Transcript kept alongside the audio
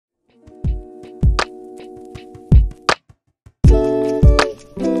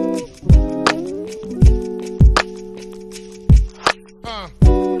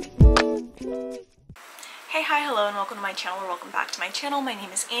my channel, or welcome back to my channel. My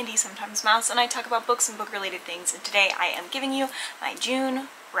name is Andy, sometimes Mouse, and I talk about books and book-related things, and today I am giving you my June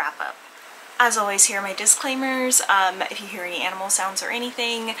wrap-up. As always, here are my disclaimers. If you hear any animal sounds or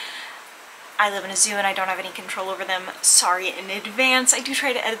anything, I live in a zoo and I don't have any control over them. Sorry in advance. I do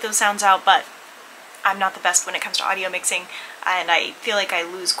try to edit those sounds out, but I'm not the best when it comes to audio mixing, and I feel like I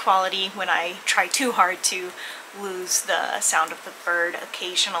lose quality when I try too hard to lose the sound of the bird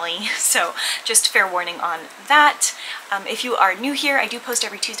occasionally. So just fair warning on that. If you are new here, I do post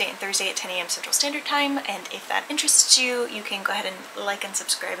every Tuesday and Thursday at 10 a.m. Central Standard Time, and if that interests you, you can go ahead and like and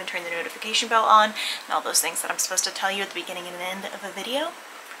subscribe and turn the notification bell on and all those things that I'm supposed to tell you at the beginning and end of a video.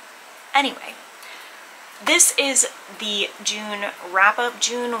 Anyway, this is the June wrap-up.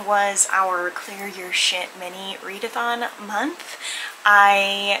 June was our Clear Your Shit mini readathon month.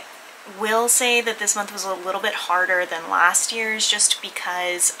 I will say that this month was a little bit harder than last year's just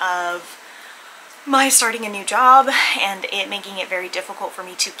because of my starting a new job and it making it very difficult for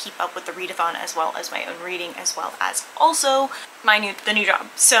me to keep up with the readathon as well as my own reading, as well as also the new job.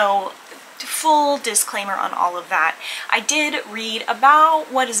 So full disclaimer on all of that. I did read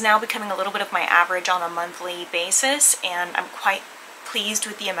about what is now becoming a little bit of my average on a monthly basis, and I'm quite pleased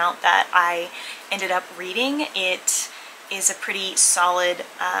with the amount that I ended up reading. It is a pretty solid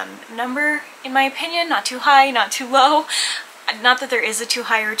number in my opinion. Not too high, not too low. Not that there is a too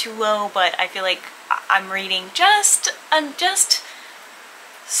high or too low, but I feel like I'm reading just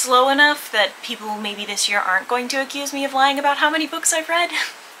slow enough that people maybe this year aren't going to accuse me of lying about how many books I've read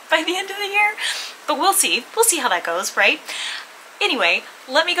by the end of the year. But we'll see. We'll see how that goes, right? Anyway,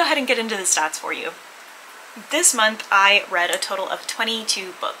 let me go ahead and get into the stats for you. This month I read a total of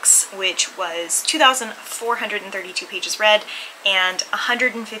 22 books, which was 2,432 pages read and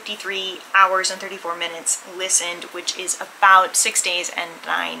 153 hours and 34 minutes listened, which is about 6 days and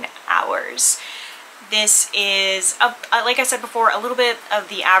 9 hours. This is, like I said before, a little bit of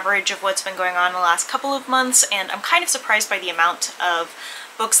the average of what's been going on the last couple of months, and I'm kind of surprised by the amount of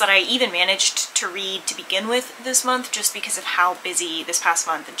books that I even managed to read to begin with this month, just because of how busy this past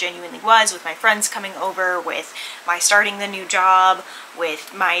month genuinely was, with my friends coming over, with my starting the new job,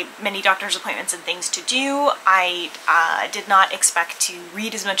 with my many doctor's appointments and things to do. I did not expect to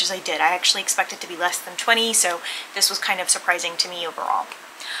read as much as I did. I actually expected to be less than 20, so this was kind of surprising to me overall.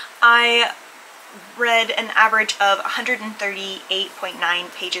 I read an average of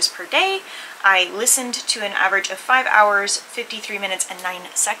 138.9 pages per day. I listened to an average of 5 hours, 53 minutes, and 9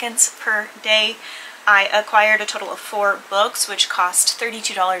 seconds per day. I acquired a total of 4 books, which cost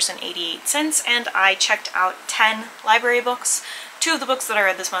 $32.88, and I checked out 10 library books. 2 of the books that I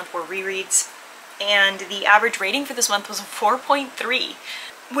read this month were rereads, and the average rating for this month was a 4.3.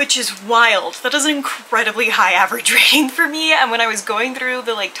 which is wild. That is an incredibly high average rating for me, and when I was going through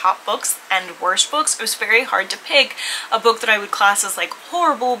the top books and worst books, it was very hard to pick a book that I would class as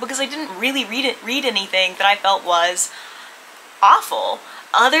horrible, because I didn't really read anything that I felt was awful,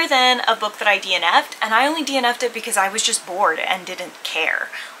 other than a book that I DNF'd, and I only DNF'd it because I was just bored and didn't care,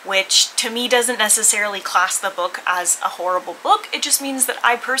 which to me doesn't necessarily class the book as a horrible book. It just means that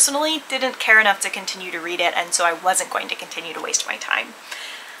I personally didn't care enough to continue to read it, and so I wasn't going to continue to waste my time.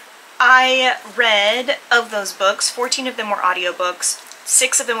 I read, of those books, 14 of them were audiobooks,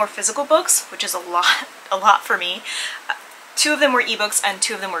 6 of them were physical books, which is a lot for me. 2 of them were ebooks, and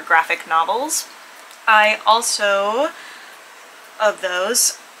 2 of them were graphic novels. I also, of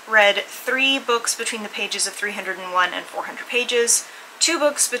those, read 3 books between the pages of 301 and 400 pages, 2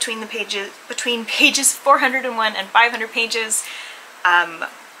 books between pages 401 and 500 pages,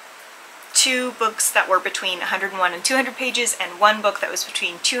 2 books that were between 101 and 200 pages, and 1 book that was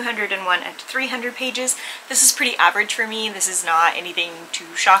between 201 and 300 pages. This is pretty average for me. This is not anything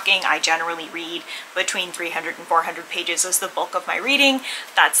too shocking. I generally read between 300 and 400 pages as the bulk of my reading.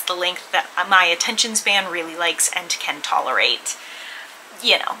 That's the length that my attention span really likes and can tolerate.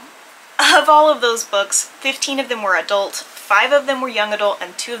 You know, of all of those books, 15 of them were adult, 5 of them were young adult,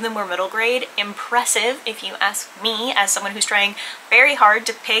 and 2 of them were middle grade. Impressive, if you ask me, as someone who's trying very hard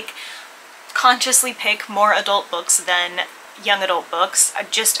to consciously pick more adult books than young adult books,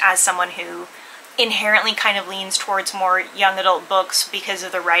 just as someone who inherently kind of leans towards more young adult books because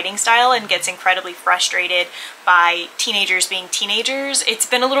of the writing style and gets incredibly frustrated by teenagers being teenagers. It's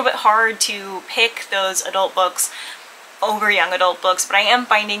been a little bit hard to pick those adult books over young adult books, but I am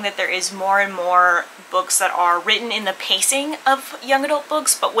finding that there is more and more books that are written in the pacing of young adult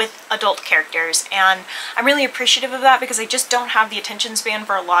books, but with adult characters, and I'm really appreciative of that, because I just don't have the attention span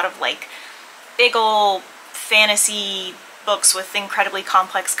for a lot of big ol' fantasy books with incredibly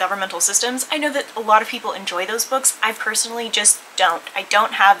complex governmental systems. I know that a lot of people enjoy those books. I personally just don't. I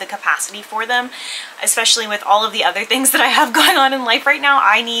don't have the capacity for them, especially with all of the other things that I have going on in life right now.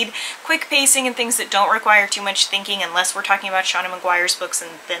 I need quick pacing and things that don't require too much thinking, unless we're talking about Seanan McGuire's books,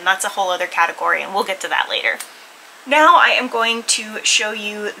 and then that's a whole other category, and we'll get to that later. Now I am going to show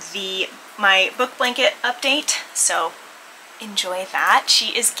you my book blanket update, so enjoy that.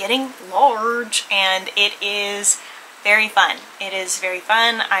 She is getting large, and it is very fun. It is very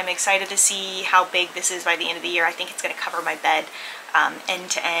fun. I'm excited to see how big this is by the end of the year. I think it's going to cover my bed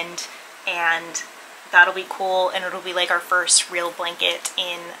end to end, and that'll be cool, and it'll be like our first real blanket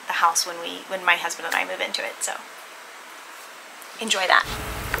in the house when my husband and I move into it, so enjoy that.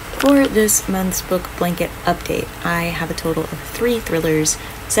 For this month's book blanket update, I have a total of 3 thrillers,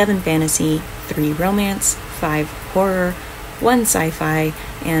 7 fantasy, 3 romance, 5 horror, 1 sci-fi,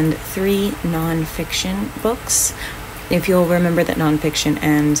 and 3 non-fiction books. If you'll remember that non-fiction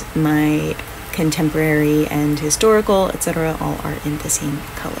and my contemporary and historical, etc. all are in the same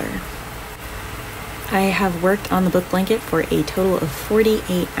color. I have worked on the book blanket for a total of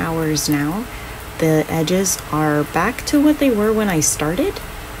 48 hours now. The edges are back to what they were when I started,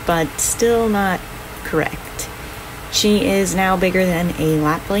 but still not correct. She is now bigger than a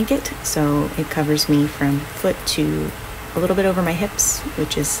lap blanket, so it covers me from foot to a little bit over my hips,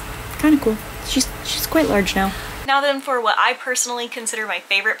 which is kind of cool. She's quite large now. Now then, for what I personally consider my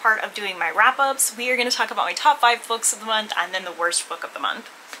favorite part of doing my wrap-ups, we are going to talk about my top 5 books of the month and then the worst book of the month.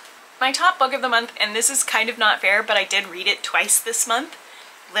 My top book of the month, and this is kind of not fair, but I did read it twice this month.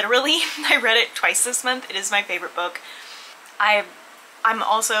 Literally, I read it twice this month. It is my favorite book. I'm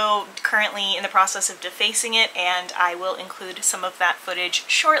also currently in the process of defacing it, and I will include some of that footage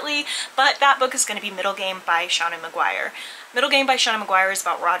shortly, but that book is going to be Middle Game by Seanan McGuire. Middle Game by Seanan McGuire is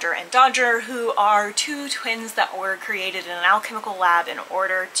about Roger and Dodger, who are 2 twins that were created in an alchemical lab in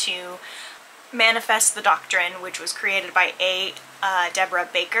order to manifest the doctrine, which was created by Deborah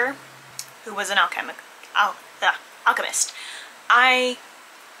Baker, who was an alchemist. I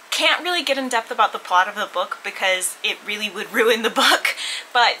can't really get in depth about the plot of the book because it really would ruin the book,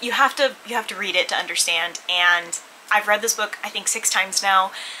 but you have to read it to understand, and I've read this book I think 6 times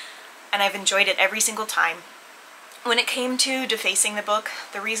now, and I've enjoyed it every single time. When it came to defacing the book,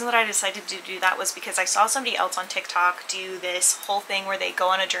 the reason that I decided to do that was because I saw somebody else on TikTok do this whole thing where they go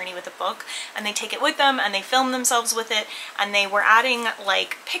on a journey with a book and they take it with them and they film themselves with it, and they were adding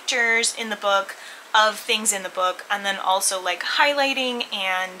like pictures in the book of things in the book, and then also like highlighting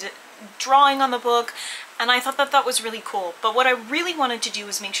and drawing on the book, and I thought that that was really cool. But what I really wanted to do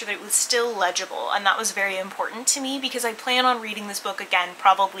was make sure that it was still legible, and that was very important to me because I plan on reading this book again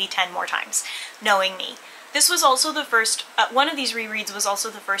probably 10 more times, knowing me. This was also the first, one of these rereads was also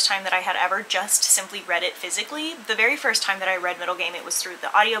the first time that I had ever just simply read it physically. The very first time that I read Middle Game, it was through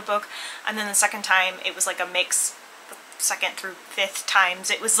the audiobook, and then the second time it was like a mix, the 2nd through 5th times,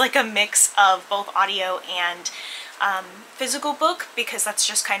 it was like a mix of both audio and physical book, because that's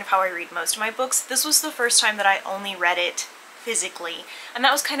just kind of how I read most of my books. This was the first time that I only read it physically, and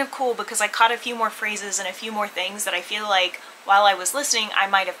that was kind of cool because I caught a few more phrases and a few more things that I feel like while I was listening I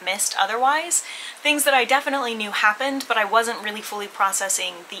might have missed otherwise. Things that I definitely knew happened, but I wasn't really fully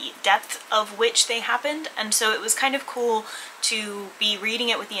processing the depth of which they happened, and so it was kind of cool to be reading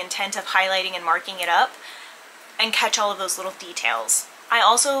it with the intent of highlighting and marking it up and catch all of those little details. I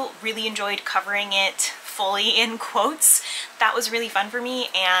also really enjoyed covering it fully in quotes. That was really fun for me,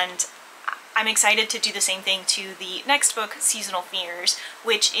 and I'm excited to do the same thing to the next book, Seasonal Fears,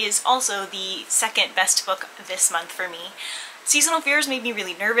 which is also the 2nd best book this month for me. Seasonal Fears made me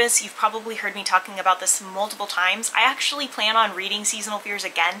really nervous. You've probably heard me talking about this multiple times. I actually plan on reading Seasonal Fears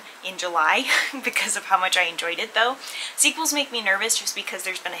again in July because of how much I enjoyed it though. Sequels make me nervous just because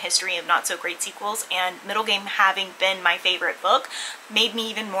there's been a history of not so great sequels, and Middle Game having been my favorite book made me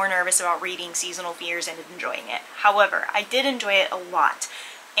even more nervous about reading Seasonal Fears and enjoying it. However, I did enjoy it a lot.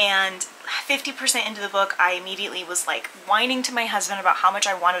 And 50% into the book, I immediately was like whining to my husband about how much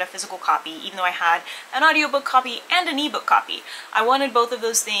I wanted a physical copy, even though I had an audiobook copy and an ebook copy. I wanted both of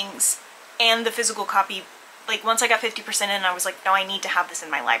those things and the physical copy. Like once I got 50% in, I was like, no, I need to have this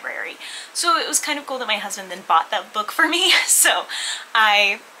in my library. So it was kind of cool that my husband then bought that book for me. So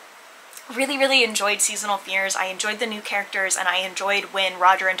I really enjoyed Seasonal Fears. I enjoyed the new characters, and I enjoyed when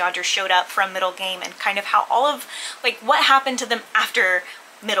Roger and Dodger showed up from Middle Game and kind of how all of like what happened to them after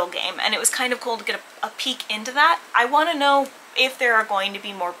Middle Game, and it was kind of cool to get a peek into that. I want to know if there are going to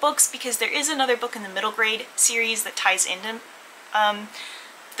be more books, because there is another book in the Middle Grade series that ties into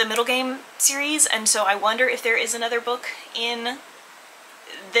the Middle Game series, and so I wonder if there is another book in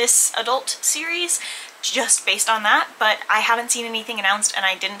this adult series. just based on that, but I haven't seen anything announced and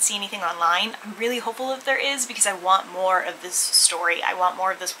I didn't see anything online. I'm really hopeful that there is, because I want more of this story. I want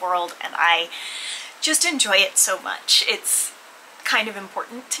more of this world, and I just enjoy it so much. It's kind of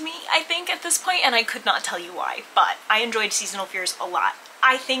important to me, I think, at this point, and I could not tell you why, but I enjoyed Seasonal Fears a lot.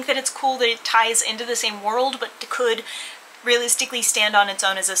 I think that it's cool that it ties into the same world, but could realistically stand on its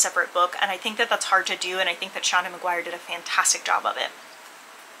own as a separate book, and I think that that's hard to do, and I think that Shauna Maguire did a fantastic job of it.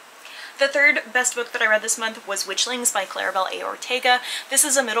 The third best book that I read this month was Witchlings by Claribel A. Ortega. This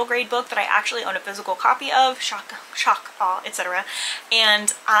is a middle grade book that I actually own a physical copy of, shock, awe, etc.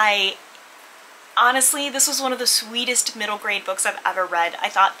 And honestly, this was one of the sweetest middle grade books I've ever read. I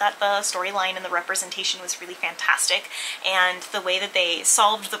thought that the storyline and the representation was really fantastic, and the way that they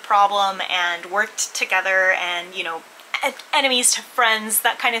solved the problem and worked together and, you know, enemies to friends,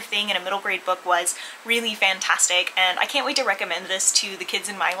 that kind of thing in a middle grade book was really fantastic, and I can't wait to recommend this to the kids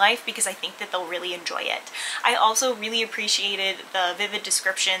in my life because I think that they'll really enjoy it. I also really appreciated the vivid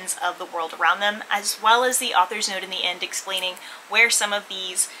descriptions of the world around them, as well as the author's note in the end explaining where some of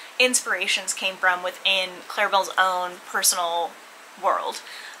these inspirations came from within Claribel's own personal world.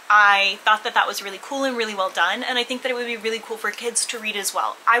 I thought that that was really cool and really well done, and I think that it would be really cool for kids to read as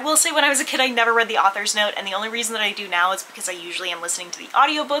well. I will say when I was a kid I never read the author's note, and the only reason that I do now is because I usually am listening to the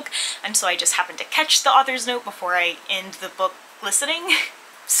audiobook, and so I just happened to catch the author's note before I end the book listening.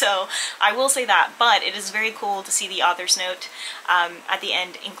 So I will say that, but it is very cool to see the author's note at the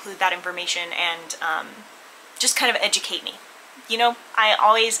end include that information and just kind of educate me. You know, I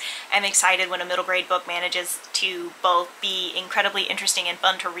always am excited when a middle grade book manages to both be incredibly interesting and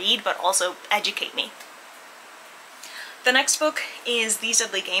fun to read, but also educate me. The next book is These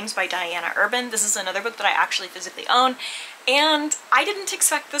Deadly Games by Diana Urban. This is another book that I actually physically own, and I didn't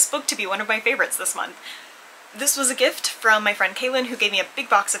expect this book to be one of my favorites this month. This was a gift from my friend Kaylin, who gave me a big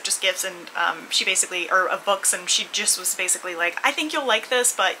box of just gifts, and she basically, or of books, and she just was basically like, I think you'll like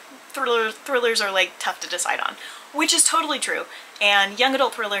this, but thrillers are like tough to decide on. Which is totally true, and young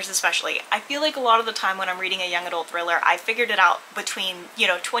adult thrillers especially. I feel like a lot of the time when I'm reading a young adult thriller, I figured it out between, you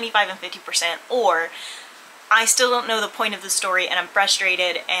know, 25 and 50%, or I still don't know the point of the story and I'm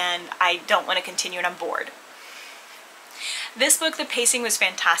frustrated and I don't want to continue and I'm bored. This book, the pacing was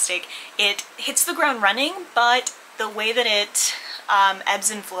fantastic. It hits the ground running, but the way that it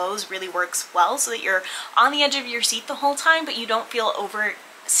ebbs and flows really works well, so that you're on the edge of your seat the whole time, but you don't feel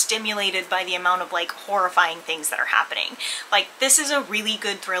overstimulated by the amount of like horrifying things that are happening. Like, this is a really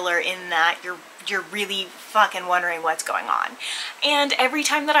good thriller in that you're really fucking wondering what's going on. And every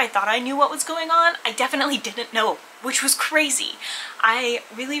time that I thought I knew what was going on, I definitely didn't know, which was crazy. I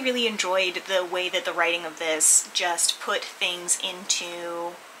really enjoyed the way that the writing of this just put things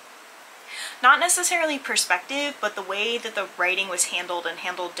into, not necessarily perspective, but the way that the writing was handled and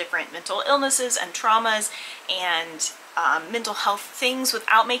handled different mental illnesses and traumas and mental health things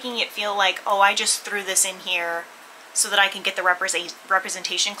without making it feel like, oh, I just threw this in here so that I can get the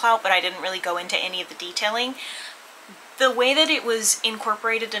representation clout, but I didn't really go into any of the detailing. The way that it was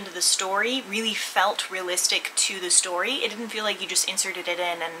incorporated into the story really felt realistic to the story. It didn't feel like you just inserted it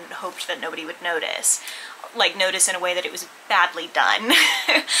in and hoped that nobody would notice. Like, notice in a way that it was badly done.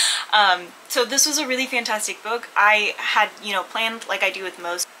 So this was a really fantastic book. I had, you know, planned, like I do with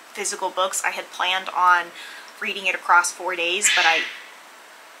most physical books, I had planned on reading it across 4 days, but I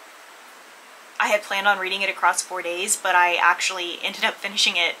had planned on reading it across 4 days, but I actually ended up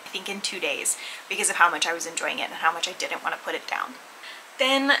finishing it, I think, in 2 days because of how much I was enjoying it and how much I didn't want to put it down.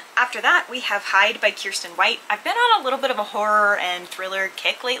 Then after that, we have Hide by Kiersten White. I've been on a little bit of a horror and thriller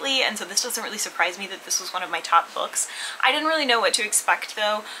kick lately, and so this doesn't really surprise me that this was one of my top books. I didn't really know what to expect,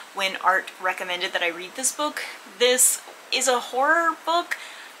 though, when Art recommended that I read this book. This is a horror book,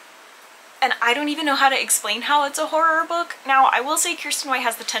 and I don't even know how to explain how it's a horror book. Now, I will say Kiersten White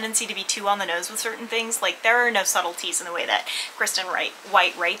has the tendency to be too on the nose with certain things. Like, there are no subtleties in the way that Kiersten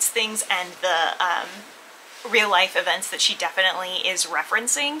White writes things and the real life events that she definitely is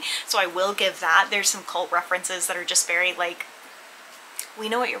referencing. So I will give that. There's some cult references that are just very like, we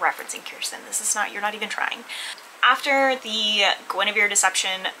know what you're referencing, Kiersten. This is not, you're not even trying. After the Guinevere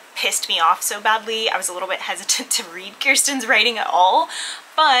deception pissed me off so badly, I was a little bit hesitant to read Kiersten's writing at all,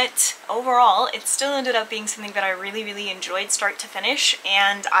 but overall it still ended up being something that I really enjoyed start to finish,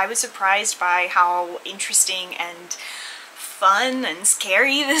 and I was surprised by how interesting and fun and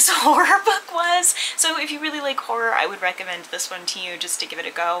scary this horror book was. So if you really like horror, I would recommend this one to you just to give it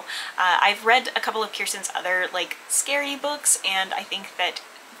a go. I've read a couple of Kiersten's other like scary books, and I think that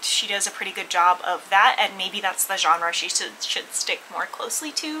she does a pretty good job of that, and maybe that's the genre she should stick more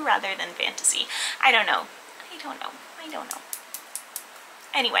closely to rather than fantasy. I don't know.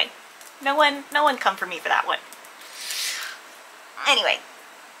 Anyway, No one come for me for that one. Anyway,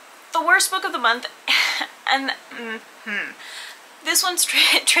 the worst book of the month, and this one's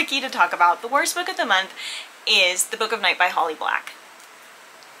tricky to talk about. The worst book of the month is The Book of Night by Holly Black.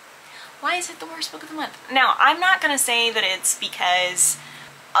 Why is it the worst book of the month? Now, I'm not gonna say that it's because,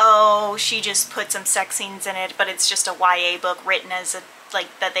 oh, she just put some sex scenes in it, but it's just a YA book written as a,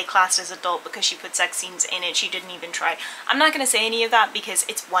 like, that they classed as adult because she put sex scenes in it. She didn't even try. I'm not gonna say any of that because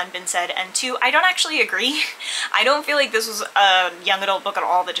it's, one, been said, and two, I don't actually agree. I don't feel like this was a young adult book at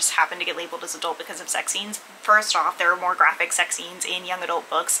all that just happened to get labeled as adult because of sex scenes. First off, there are more graphic sex scenes in young adult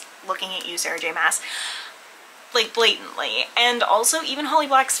books. Looking at you, Sarah J. Maas. Like, blatantly. And also, even Holly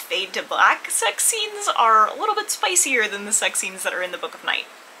Black's fade to black sex scenes are a little bit spicier than the sex scenes that are in The Book of Night.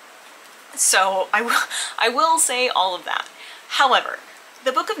 So I will say all of that. However,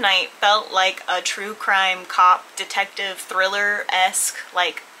 The Book of Night felt like a true crime cop detective thriller-esque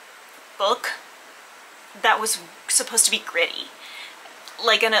like book that was supposed to be gritty.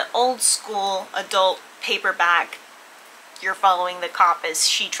 Like an old school adult paperback, you're following the cop as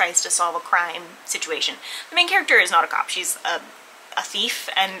she tries to solve a crime situation. The main character is not a cop, she's a thief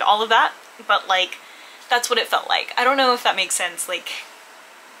and all of that, but like, that's what it felt like. I don't know if that makes sense, like,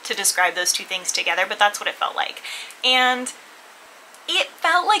 to describe those two things together, but that's what it felt like. And it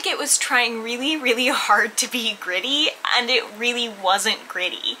felt like it was trying really, really hard to be gritty, and it really wasn't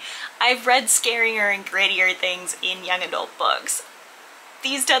gritty. I've read scarier and grittier things in young adult books.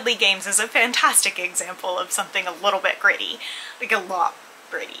 These Deadly Games is a fantastic example of something a little bit gritty. Like, a lot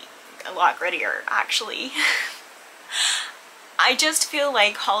gritty. A lot grittier, actually. I just feel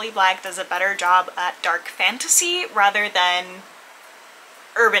like Holly Black does a better job at dark fantasy rather than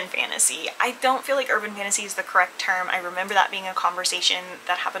urban fantasy. I don't feel like urban fantasy is the correct term. I remember that being a conversation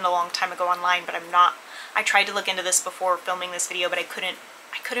that happened a long time ago online, but I tried to look into this before filming this video, but I couldn't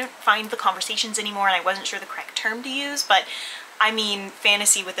find the conversations anymore, and I wasn't sure the correct term to use, but I mean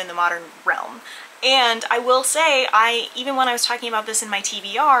fantasy within the modern realm. And I will say, even when I was talking about this in my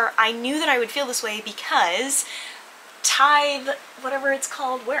TBR, I knew that I would feel this way because Tithe, whatever it's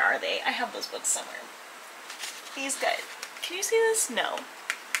called, where are they? I have those books somewhere. These guys, can you see this? No.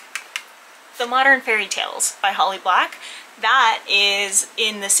 The Modern Fairy Tales by Holly Black. That is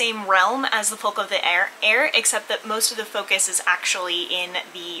in the same realm as The Folk of the Air, except that most of the focus is actually in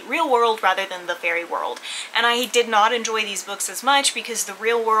the real world rather than the fairy world. And I did not enjoy these books as much because the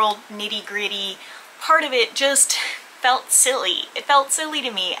real world nitty-gritty part of it just felt silly. It felt silly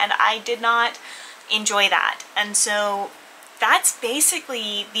to me, and I did not enjoy that. And so that's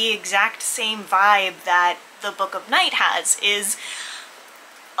basically the exact same vibe that The Book of Night has, is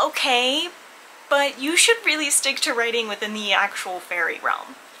okay, but you should really stick to writing within the actual fairy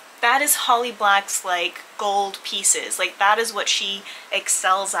realm. That is Holly Black's, like, gold pieces. Like, that is what she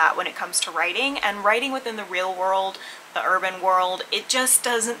excels at when it comes to writing, and writing within the real world, the urban world, it just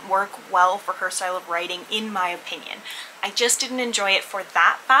doesn't work well for her style of writing, in my opinion. I just didn't enjoy it for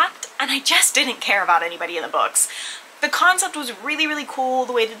that fact, and I just didn't care about anybody in the books. The concept was really, really cool,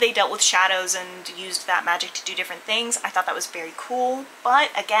 the way that they dealt with shadows and used that magic to do different things. I thought that was very cool, but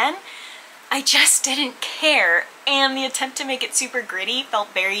again, I just didn't care, and the attempt to make it super gritty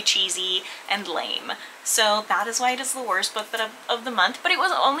felt very cheesy and lame. So that is why it is the worst book of the month, but it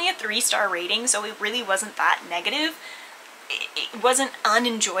was only a 3-star rating, so it really wasn't that negative. It wasn't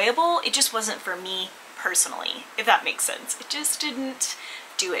unenjoyable, it just wasn't for me personally, if that makes sense. It just didn't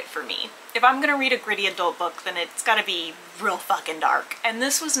do it for me. If I'm gonna read a gritty adult book, then it's gotta be real fucking dark, and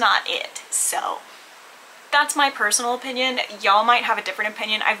this was not it, so that's my personal opinion. Y'all might have a different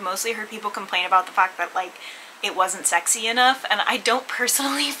opinion. I've mostly heard people complain about the fact that, like, it wasn't sexy enough, and I don't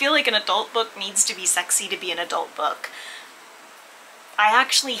personally feel like an adult book needs to be sexy to be an adult book. I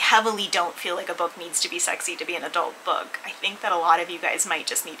actually heavily don't feel like a book needs to be sexy to be an adult book. I think that a lot of you guys might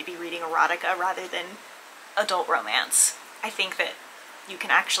just need to be reading erotica rather than adult romance. I think that you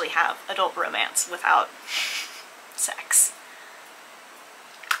can actually have adult romance without sex.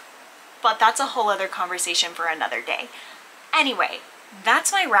 But that's a whole other conversation for another day. Anyway,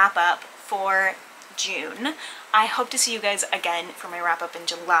 that's my wrap up for June. I hope to see you guys again for my wrap up in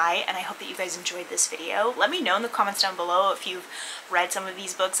July, and I hope that you guys enjoyed this video. Let me know in the comments down below if you've read some of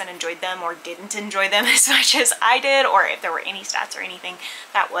these books and enjoyed them or didn't enjoy them as much as I did, or if there were any stats or anything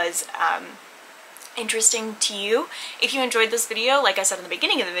that was interesting to you. If you enjoyed this video, like I said in the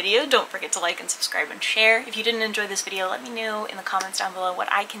beginning of the video, don't forget to like and subscribe and share. If you didn't enjoy this video, let me know in the comments down below what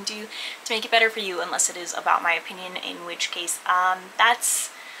I can do to make it better for you, unless it is about my opinion, in which case I'm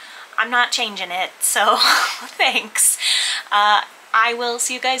not changing it, so thanks. I will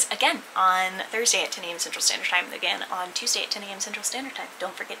see you guys again on Thursday at 10 a.m. Central Standard Time, and again on Tuesday at 10 a.m. Central Standard Time.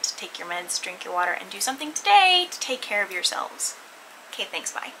 Don't forget to take your meds, drink your water, and do something today to take care of yourselves. Okay,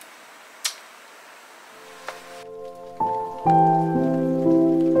 thanks, bye.